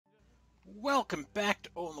Welcome back to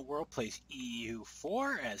Own the World plays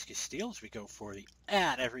EU4 as Castille as we go for the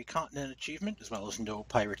At Every Continent achievement, as well as No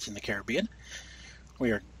Pirates in the Caribbean.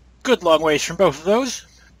 We are a good long ways from both of those,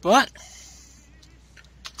 but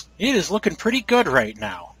it is looking pretty good right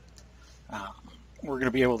now. We're going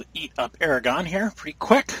to be able to eat up Aragon here pretty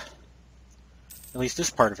quick. At least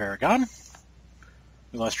this part of Aragon.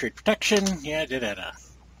 We lost trade protection. Yeah, da-da-da.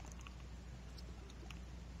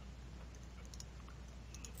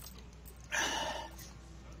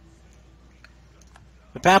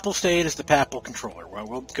 The Papal State is the Papal Controller. Well,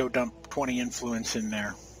 we'll go dump 20 influence in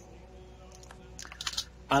there.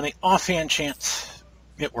 On the offhand chance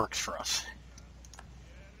it works for us.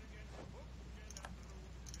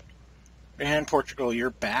 And Portugal, you're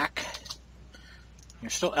back. You're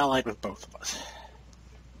still allied with both of us.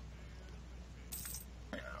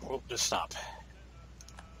 We'll just stop.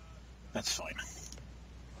 That's fine.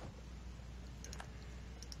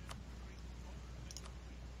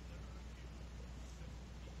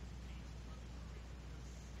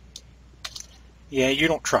 Yeah, you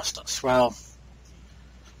don't trust us. Well,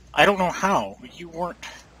 I don't know how. You weren't...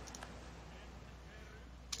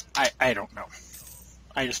 I don't know.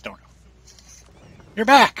 I just don't know. You're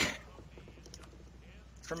back!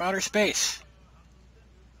 From outer space.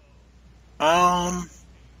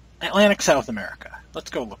 Atlantic South America. Let's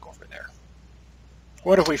go look over there.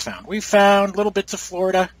 What have we found? We found little bits of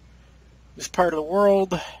Florida. This part of the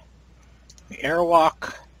world. The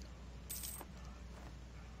Arawak.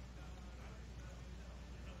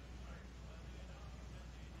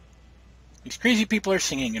 These crazy people are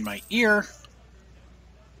singing in my ear.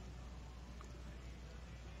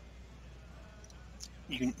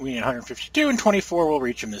 We need 152 and 24 will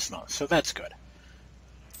reach them this month, so that's good.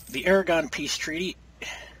 The Aragon Peace Treaty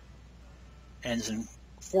ends in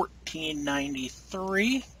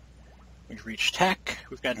 1493. We've reached tech.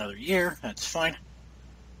 We've got another year. That's fine.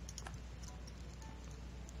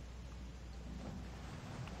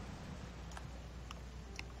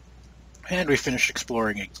 And we finished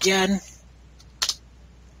exploring again.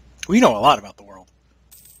 We know a lot about the world.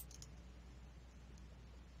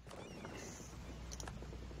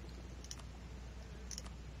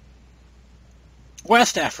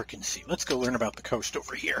 West African Sea. Let's go learn about the coast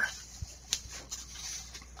over here.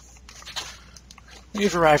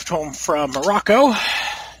 We've arrived home from Morocco.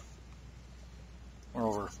 We're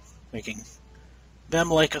over making them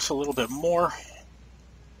like us a little bit more.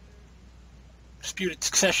 Disputed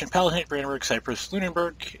succession, Palatinate, Brandenburg, Cyprus,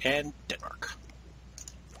 Lunenburg, and Denmark.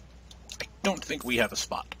 I don't think we have a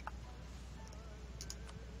spot.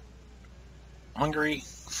 Hungary,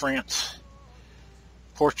 France,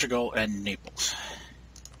 Portugal, and Naples.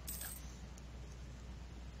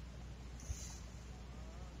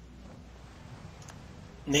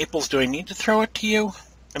 Naples, do I need to throw it to you?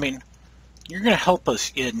 I mean, you're going to help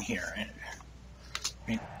us in here. I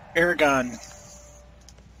mean, Aragon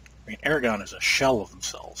is a shell of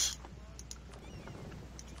themselves.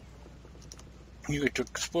 You get to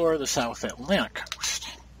explore the South Atlantic coast.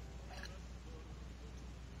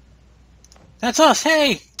 That's us!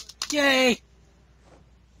 Hey! Yay!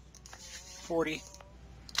 40.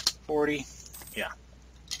 Yeah.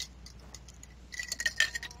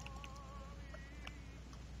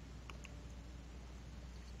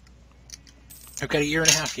 I've got a year and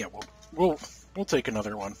a half yet. We'll take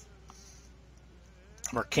another one.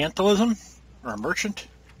 Mercantilism? Or a merchant?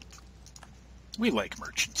 We like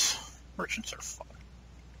merchants. Merchants are fun.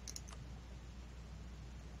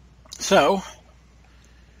 So,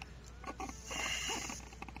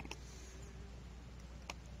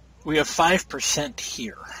 we have 5%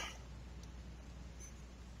 here.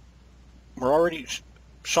 We're already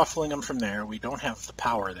shuffling them from there. We don't have the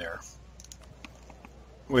power there.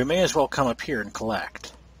 We may as well come up here and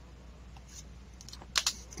collect.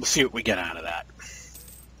 We'll see what we get out of that.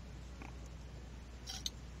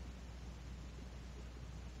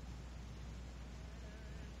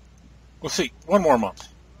 We'll see. One more month.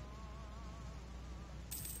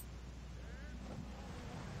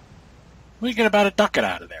 We get about a ducat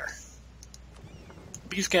out of there.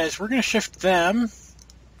 These guys, we're going to shift them.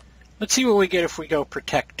 Let's see what we get if we go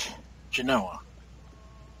protect Genoa.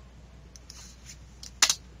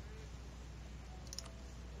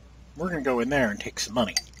 We're going to go in there and take some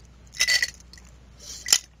money.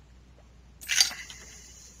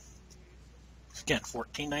 Again,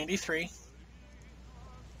 1493.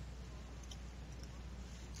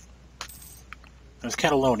 Those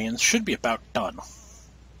Catalonians should be about done.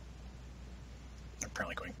 They're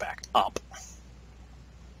apparently going back up.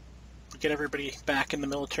 We get everybody back in the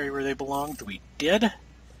military where they belonged? We did. So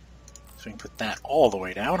we can put that all the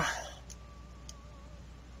way down.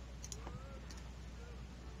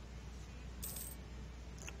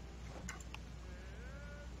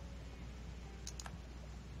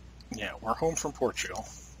 Yeah, we're home from Portugal.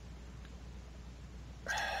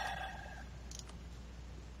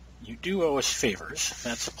 You do owe us favors.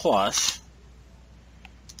 That's a plus.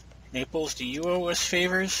 Naples, do you owe us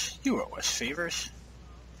favors? You owe us favors.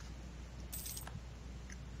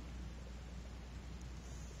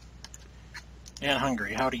 And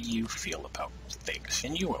Hungary, how do you feel about things?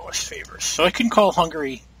 And you owe us favors. So I can call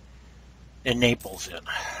Hungary and Naples in.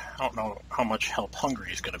 I don't know how much help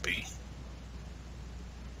Hungary is going to be.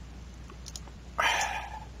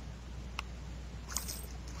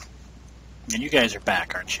 And you guys are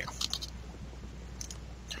back, aren't you?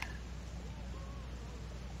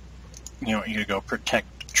 You know, you go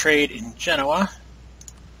protect trade in Genoa.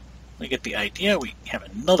 We get the idea. We have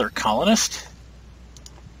another colonist.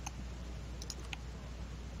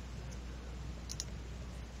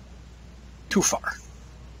 Too far.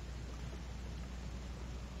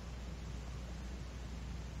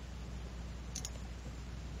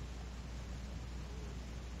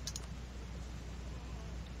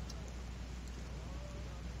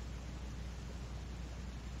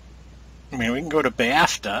 I mean, we can go to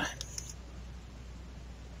BAFTA,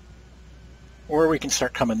 or we can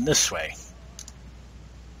start coming this way.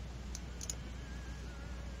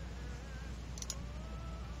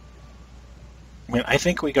 I mean, I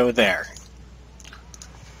think we go there.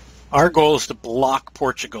 Our goal is to block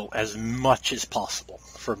Portugal as much as possible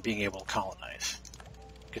from being able to colonize.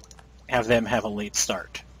 Have them have a late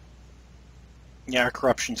start. Yeah, our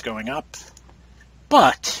corruption's going up,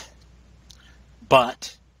 but,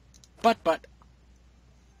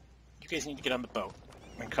 you guys need to get on the boat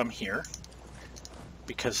and come here,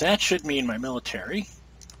 because that should mean my military.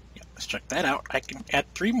 Yeah, let's check that out. I can add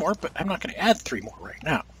 3 more, but I'm not going to add 3 more right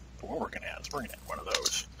now. But what we're going to add is we're going to add one of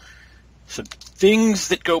those. Some things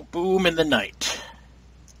that go boom in the night.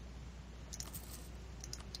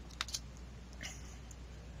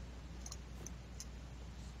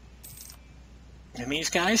 And these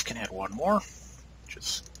guys can add 1 more, which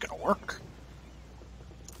is going to work.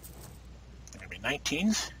 They're going to be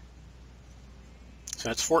 19s. So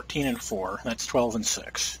that's 14 and 4. That's 12 and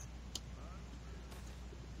 6.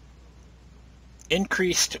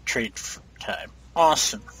 Increased trade time.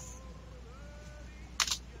 Awesome.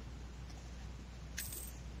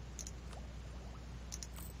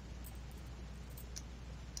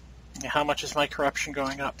 How much is my corruption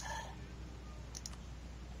going up?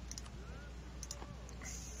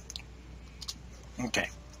 Okay,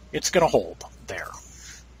 it's going to hold there.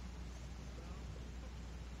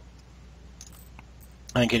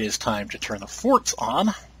 I think it is time to turn the forts on.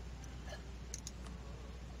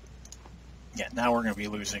 Yeah, now we're going to be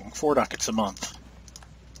losing 4 ducats a month.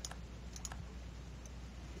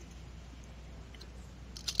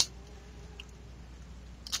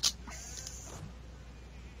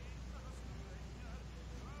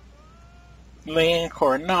 Lane,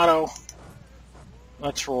 Coronado.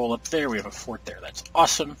 Let's roll up there. We have a fort there. That's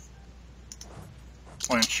awesome.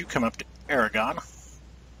 Why don't you come up to Aragon?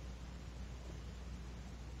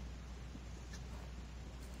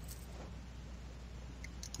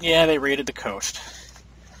 Yeah, they raided the coast.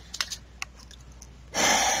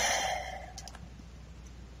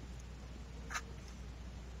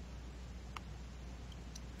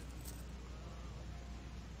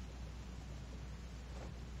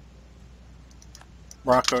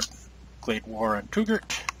 Morocco declared war on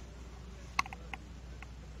Tugert.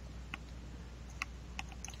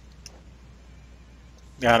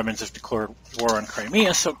 The Ottomans have declared war on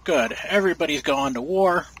Crimea, so good. Everybody's gone to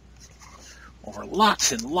war over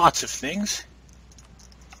lots and lots of things.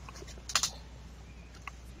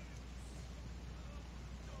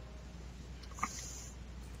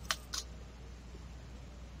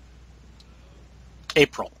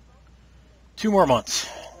 April. 2 more months.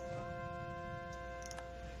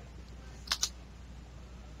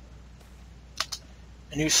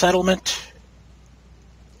 A new settlement.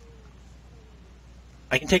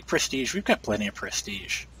 I can take prestige. We've got plenty of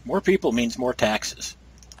prestige. More people means more taxes.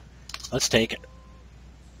 Let's take it.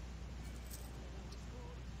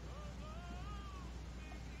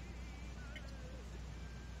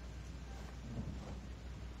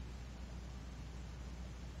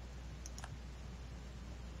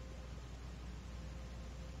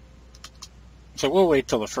 So we'll wait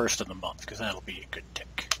till the 1st of the month, because that'll be a good tick.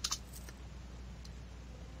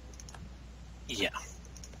 Yeah.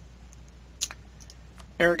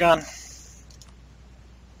 Aragon,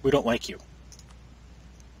 we don't like you.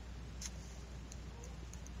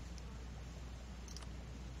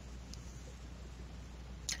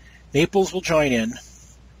 Naples will join in.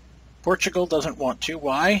 Portugal doesn't want to.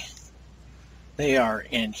 Why? They are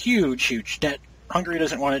in huge, huge debt. Hungary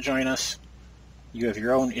doesn't want to join us. You have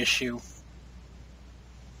your own issue.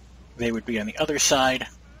 They would be on the other side.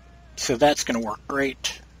 So that's going to work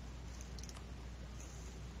great.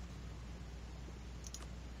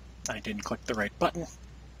 I didn't click the right button.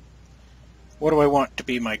 What do I want to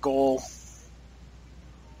be my goal?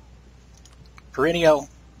 Perineo.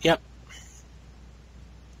 Yep.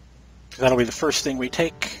 That'll be the first thing we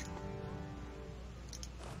take.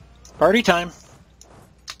 Party time.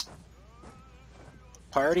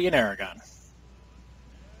 Party in Aragon.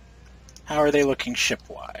 How are they looking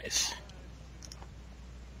ship-wise?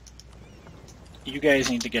 You guys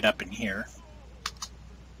need to get up in here.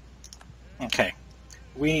 Okay.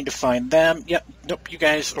 We need to find them. Yep. Nope. You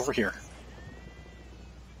guys over here.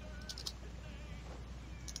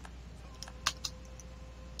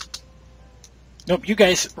 Nope. You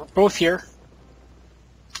guys are both here.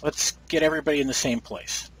 Let's get everybody in the same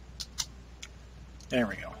place. There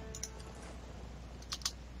we go.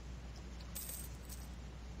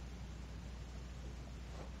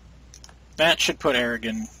 That should put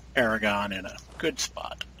Aragon in a good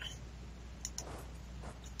spot.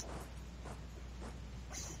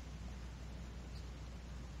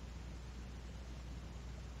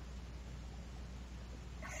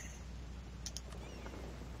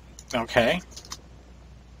 Okay.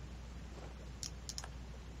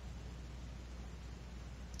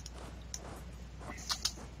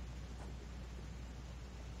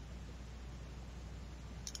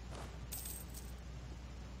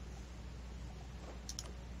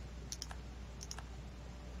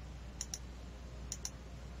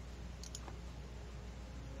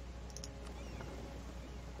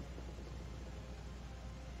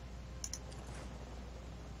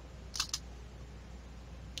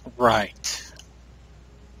 Right.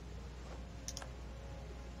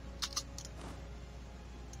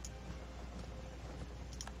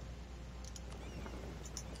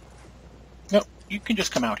 Nope, you can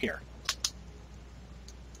just come out here.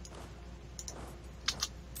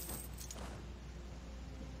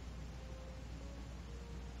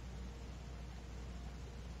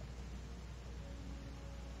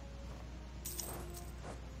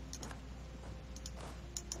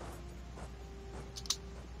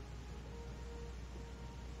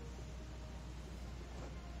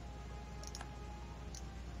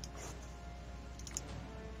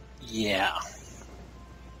 Yeah.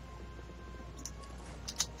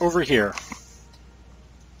 Over here.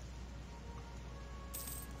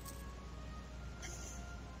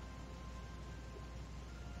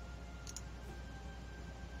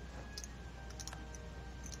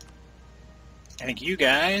 I think you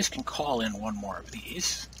guys can call in one more of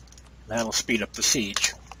these. That'll speed up the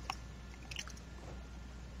siege.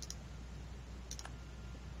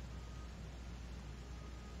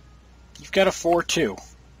 You've got a 4-2.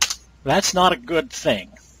 That's not a good thing.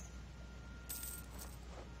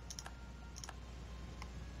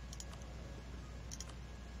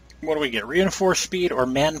 What do we get? Reinforced speed or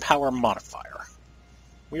manpower modifier?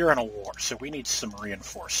 We are in a war, so we need some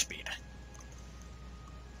reinforced speed.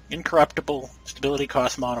 Incorruptible, stability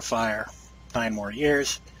cost modifier, 9 more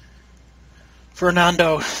years.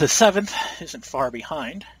 Fernando VII isn't far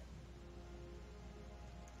behind.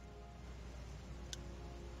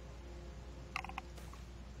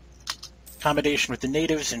 Accommodation with the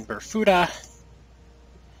natives in Berfuda.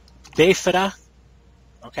 Befida.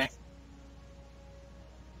 Okay.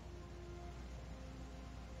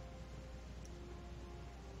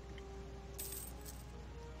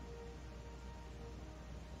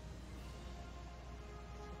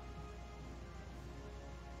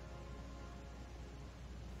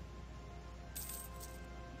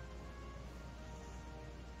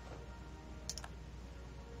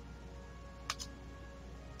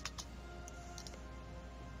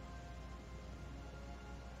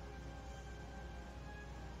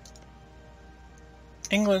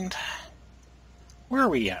 England, where are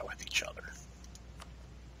we at with each other?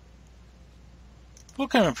 We'll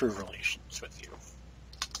kind of improve relations with you.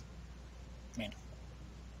 I mean,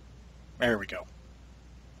 there we go.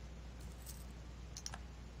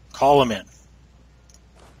 Call them in.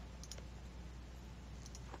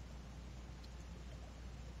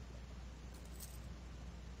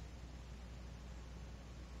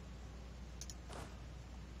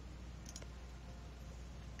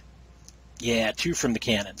 Yeah, 2 from the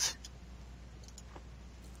cannons.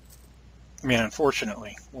 I mean,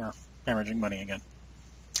 unfortunately, we're hemorrhaging money again.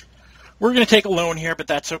 We're going to take a loan here, but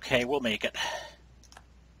that's okay. We'll make it.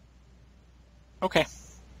 Okay.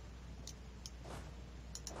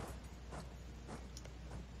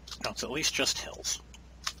 No, it's at least just hills.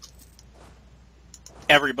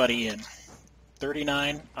 Everybody in.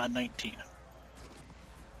 39 on 19.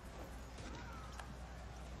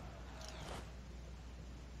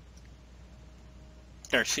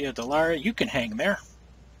 Garcia de Lara, you can hang there.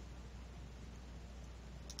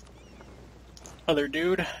 Other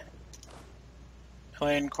dude.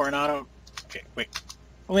 Elaine Coronado. Okay, wait.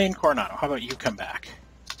 Elaine Coronado, how about you come back?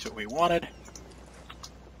 That's what we wanted.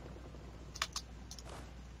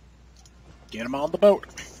 Get him on the boat.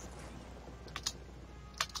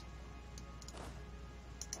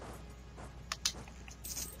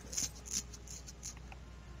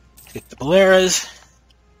 Take the Boleras.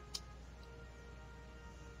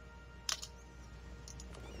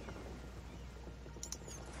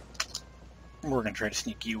 We're going to try to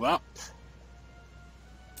sneak you up.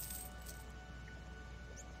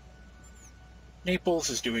 Naples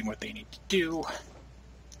is doing what they need to do.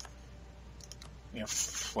 We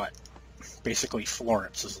have, what? Basically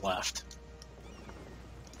Florence is left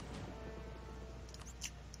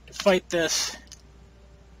to fight this.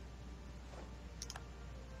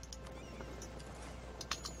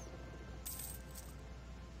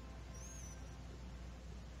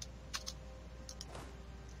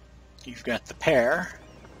 You've got the pair.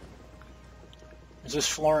 Is this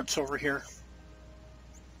Florence over here?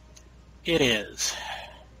 It is.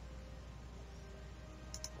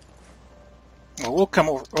 Well, we'll come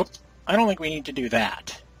over. Oh, I don't think we need to do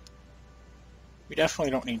that. We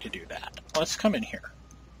definitely don't need to do that. Let's come in here.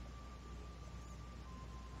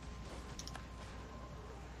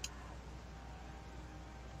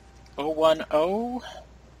 Oh,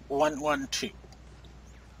 110-112.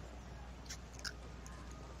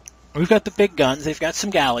 We've got the big guns. They've got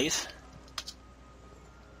some galleys.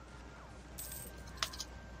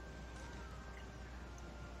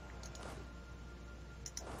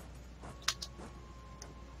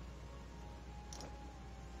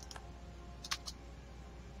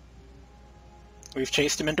 We've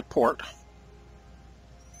chased him into port.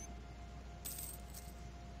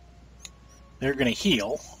 They're going to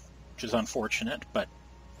heal, which is unfortunate, but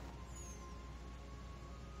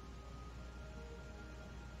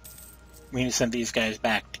we need to send these guys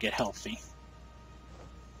back to get healthy.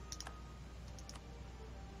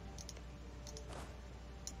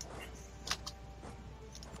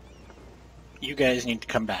 You guys need to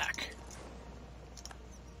come back.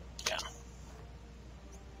 Yeah.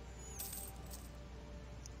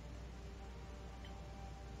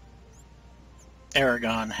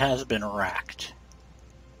 Aragon has been racked.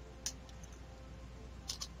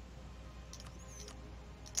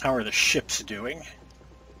 How are the ships doing?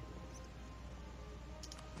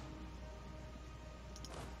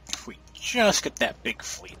 If we just get that big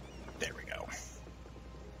fleet, there we go.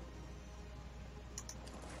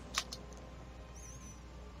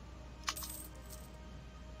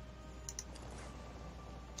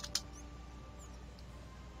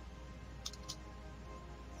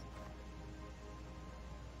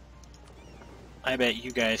 I bet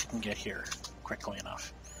you guys can get here quickly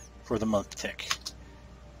enough for the month tick.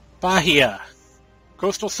 Bahia,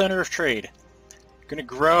 coastal center of trade, gonna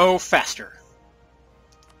grow faster.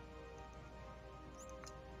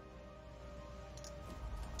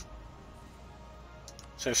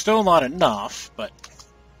 So still not enough, but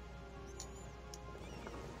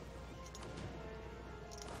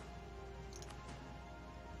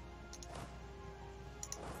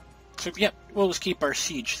so yep, we'll just keep our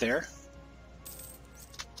siege there.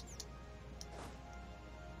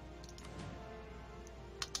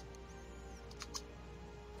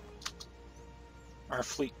 Our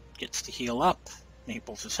fleet gets to heal up.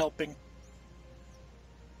 Naples is helping.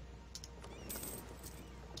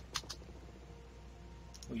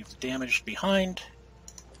 Leave the damage behind.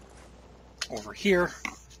 Over here.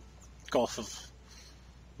 Gulf of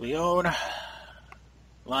Lion.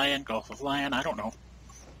 Gulf of Lion, I don't know.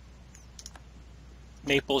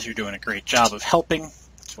 Naples, you're doing a great job of helping.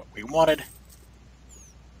 That's what we wanted.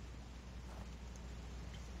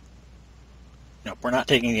 Nope, we're not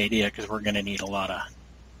taking the idea because we're going to need a lot of...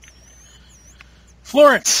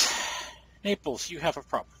 Florence! Naples, you have a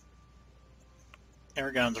problem.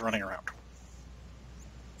 Aragon's running around.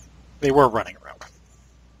 They were running around.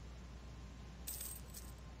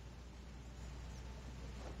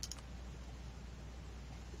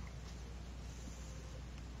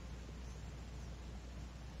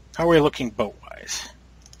 How are we looking boat-wise?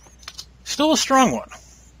 Still a strong one.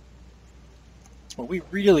 What we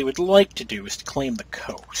really would like to do is to claim the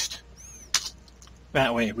coast.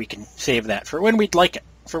 That way we can save that for when we'd like it,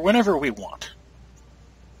 for whenever we want.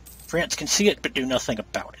 France can see it but do nothing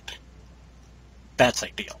about it. That's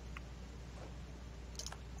ideal.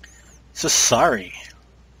 Sassari.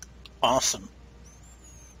 Awesome.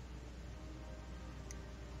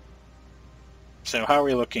 So how are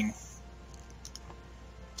we looking?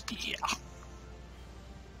 Yeah.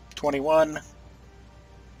 21.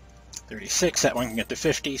 36, that one can get to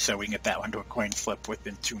 50, so we can get that one to a coin flip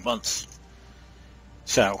within 2 months.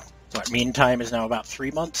 So, what, meantime is now about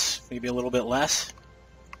 3 months, maybe a little bit less.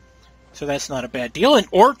 So that's not a bad deal,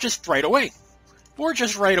 or just right away. Or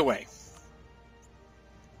just right away.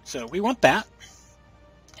 So we want that,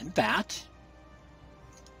 and that,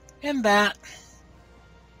 and that,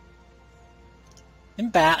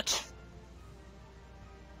 and that.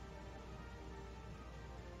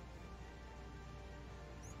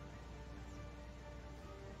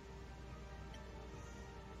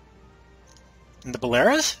 And the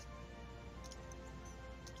Boleras?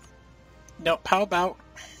 Nope, how about...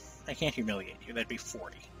 I can't humiliate you, that'd be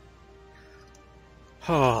 40.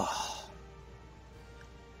 Oh.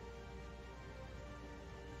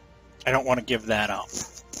 I don't want to give that up.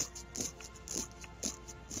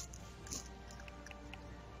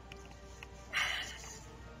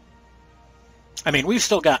 I mean, we've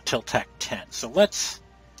still got till Tech 10, so let's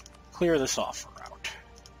clear this offer out.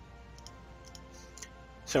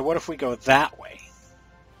 So what if we go that way?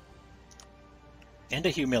 And to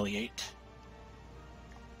humiliate.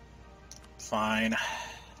 Fine.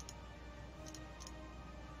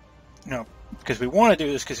 No, because we want to do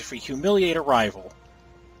this because if we humiliate a rival,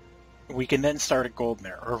 we can then start a golden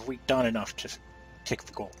era. Or have we done enough to tick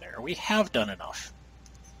the golden era? We have done enough.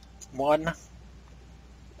 One,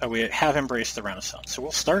 we have embraced the Renaissance, so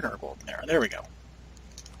we'll start our golden era. There we go.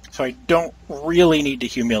 So I don't really need to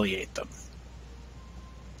humiliate them.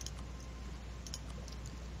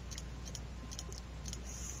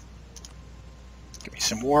 Give me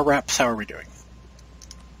some war reps. How are we doing?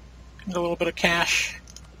 A little bit of cash.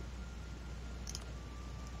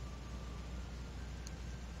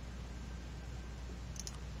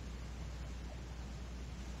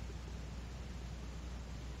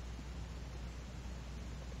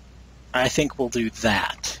 I think we'll do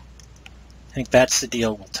that. I think that's the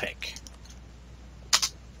deal we'll take.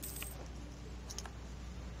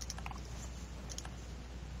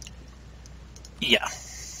 Yeah.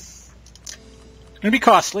 It's going to be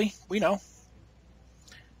costly, we know.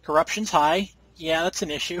 Corruption's high. Yeah, that's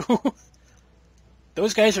an issue.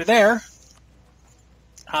 Those guys are there.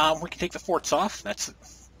 We can take the forts off. That's...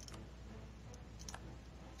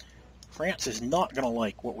 France is not going to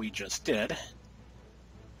like what we just did.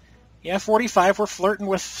 Yeah, 45, we're flirting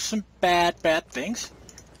with some bad things.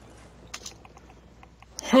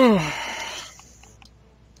 The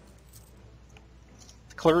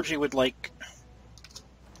clergy would like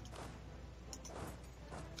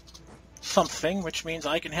something, which means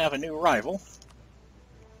I can have a new rival.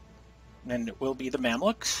 And it will be the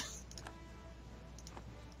Mamluks.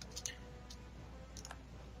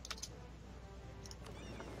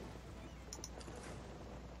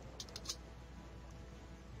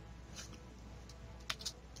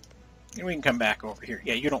 And we can come back over here.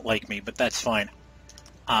 Yeah, you don't like me, but that's fine.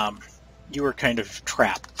 You were kind of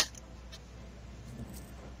trapped.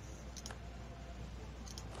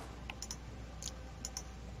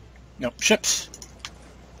 Nope, ships.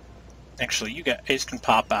 Actually, you guys can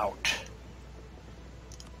pop out.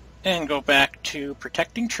 And go back to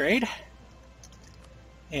protecting trade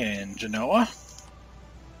in Genoa.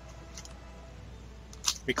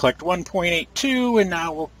 We collect 1.82, and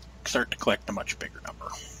now we'll start to collect a much bigger number.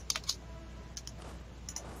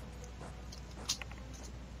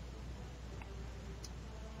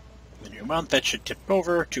 The new month, that should tip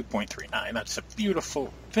over, 2.39. That's a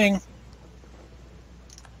beautiful thing.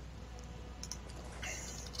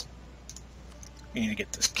 We need to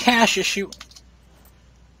get this cash issue.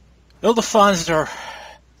 Ildefons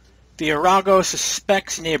the Arago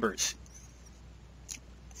suspects neighbors.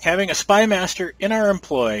 Having a spy master in our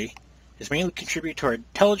employ has mainly contributed to our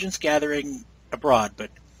intelligence gathering abroad, but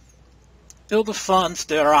Ildefons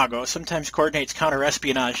de Arago sometimes coordinates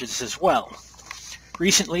counter-espionages as well.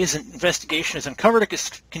 Recently, his investigation has uncovered a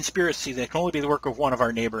conspiracy that can only be the work of one of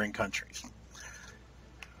our neighboring countries.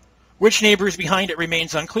 Which neighbor is behind it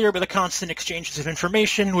remains unclear, but the constant exchanges of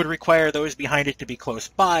information would require those behind it to be close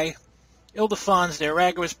by. Ildefons de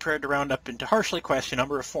Arago is prepared to round up and to harshly question a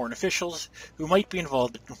number of foreign officials who might be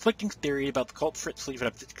involved in conflicting theory about the culprits, leave it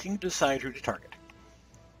up to the king to decide who to target.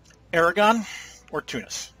 Aragon or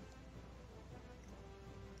Tunis?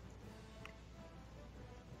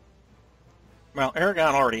 Well,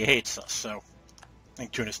 Aragon already hates us, so I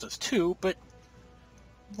think Tunis does too, but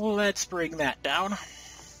let's bring that down.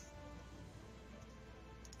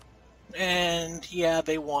 And yeah,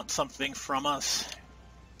 they want something from us.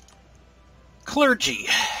 Clergy.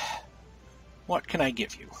 What can I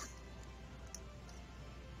give you?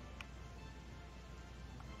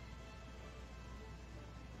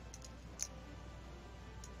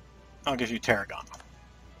 I'll give you Tarragon.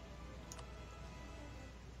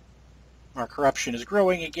 Our corruption is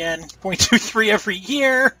growing again. 0.23 every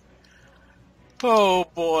year. Oh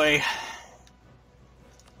boy.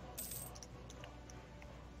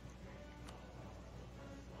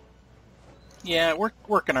 Yeah, we're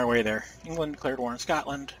working our way there. England declared war on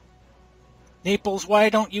Scotland. Naples, why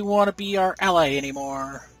don't you want to be our ally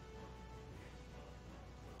anymore?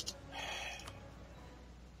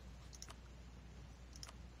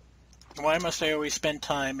 Why must I always spend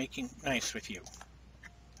time making nice with you?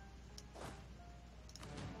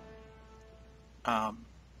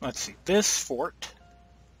 Let's see. This fort...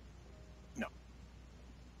 No.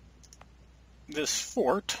 This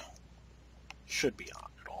fort should be on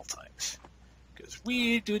at all times. Because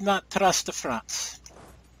we do not trust France.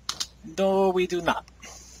 No, we do not.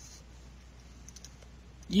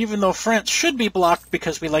 Even though France should be blocked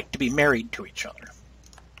because we like to be married to each other.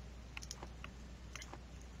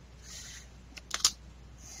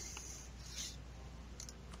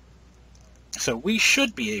 So we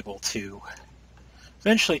should be able to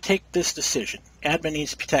eventually take this decision. Admin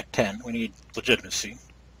needs to be Tech 10. We need legitimacy.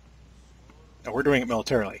 No, we're doing it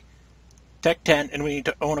militarily. Tech 10, and we need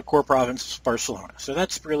to own a core province, Barcelona. So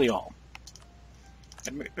that's really all.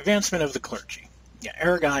 Advancement of the clergy. Yeah,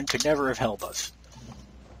 Aragon could never have held us.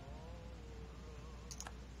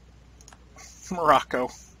 Morocco.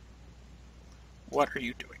 What are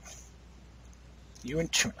you doing? You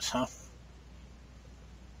and Tunis, huh?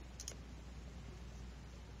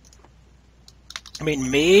 I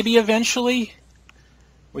mean, maybe eventually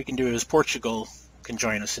we can do it as Portugal can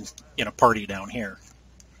join us in a party down here.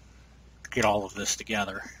 Get all of this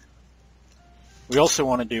together. We also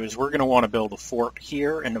want to do is we're going to want to build a fort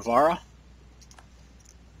here in Navarra.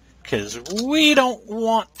 Because we don't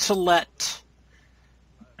want to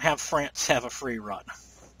have France have a free run.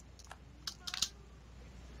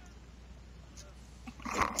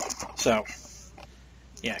 So,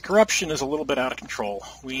 yeah, corruption is a little bit out of control.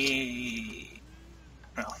 Well,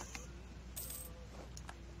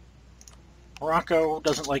 Morocco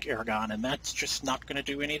doesn't like Aragon, and that's just not going to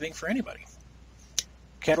do anything for anybody.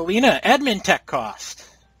 Catalina, admin tech cost.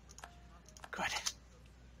 Good.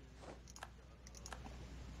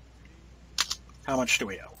 How much do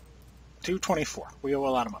we owe? 224. We owe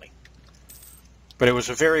a lot of money. But it was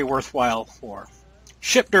a very worthwhile war.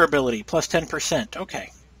 Ship durability, plus 10%.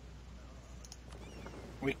 Okay.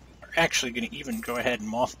 We are actually going to even go ahead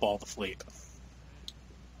and mothball the fleet.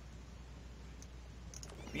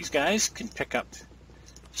 These guys can pick up.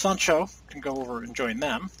 Sancho can go over and join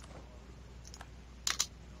them.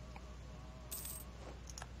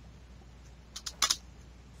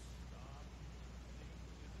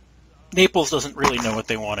 Naples doesn't really know what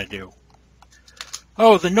they want to do.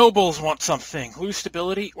 Oh, the nobles want something. Lose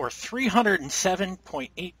stability or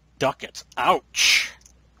 307.8 ducats. Ouch.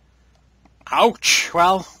 Ouch.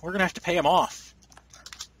 Well, we're going to have to pay them off.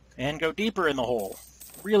 And go deeper in the hole.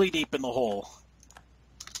 Really deep in the hole.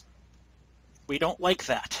 We don't like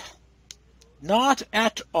that. Not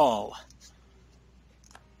at all.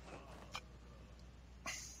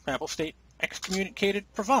 Papal State excommunicated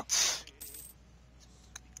Provence.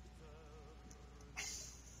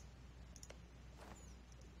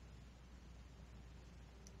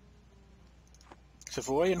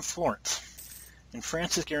 Savoy and Florence. And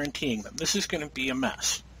France is guaranteeing them. This is going to be a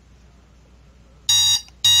mess.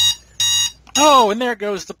 Oh, and there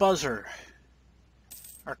goes the buzzer.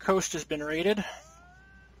 Our coast has been raided.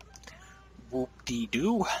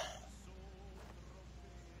 Whoop-dee-doo.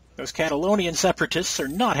 Those Catalonian separatists are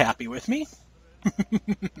not happy with me.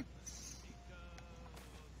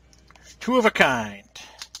 Two of a kind.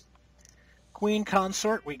 Queen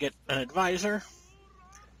consort, we get an advisor.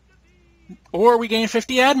 Or we gain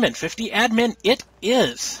 50 admin. 50 admin it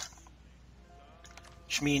is.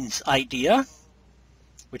 Which means idea.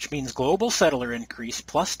 Which means global settler increase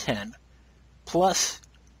plus 10. Plus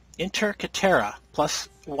Inter Caetera plus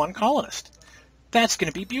 1 colonist. That's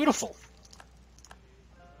going to be beautiful.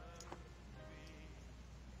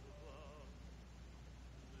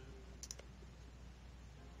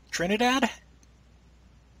 Trinidad?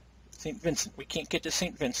 St. Vincent. We can't get to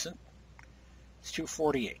St. Vincent. It's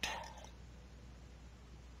 248.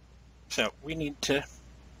 So we need to...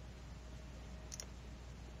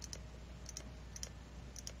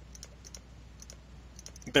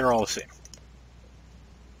 They're all the same.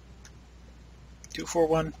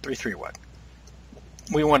 241, 331.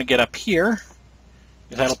 We want to get up here.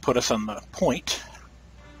 That'll put us on the point.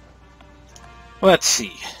 Let's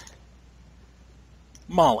see.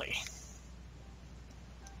 Mali.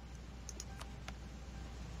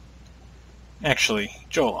 Actually,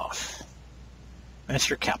 Joloff. That's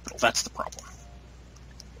your capital. That's the problem.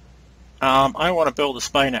 I want to build a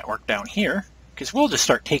spy network down here, because we'll just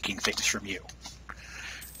start taking things from you.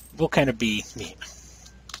 We'll kind of be mean.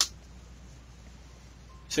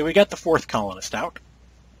 So we got the 4th colonist out.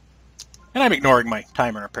 And I'm ignoring my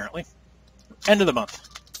timer, apparently. End of the month.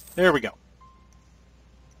 There we go.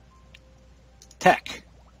 Tech.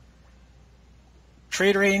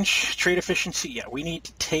 Trade range, trade efficiency. Yeah, we need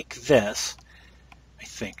to take this, I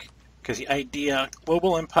think. Because the idea,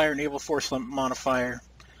 global empire, naval force limit modifier,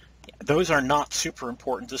 those are not super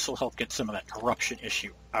important. This will help get some of that corruption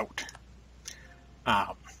issue out.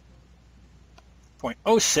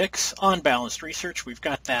 0.06, unbalanced research. We've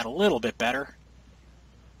got that a little bit better.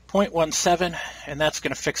 0.17, and that's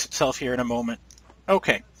going to fix itself here in a moment.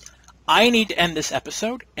 Okay, I need to end this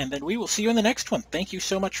episode, and then we will see you in the next one. Thank you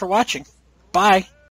so much for watching. Bye.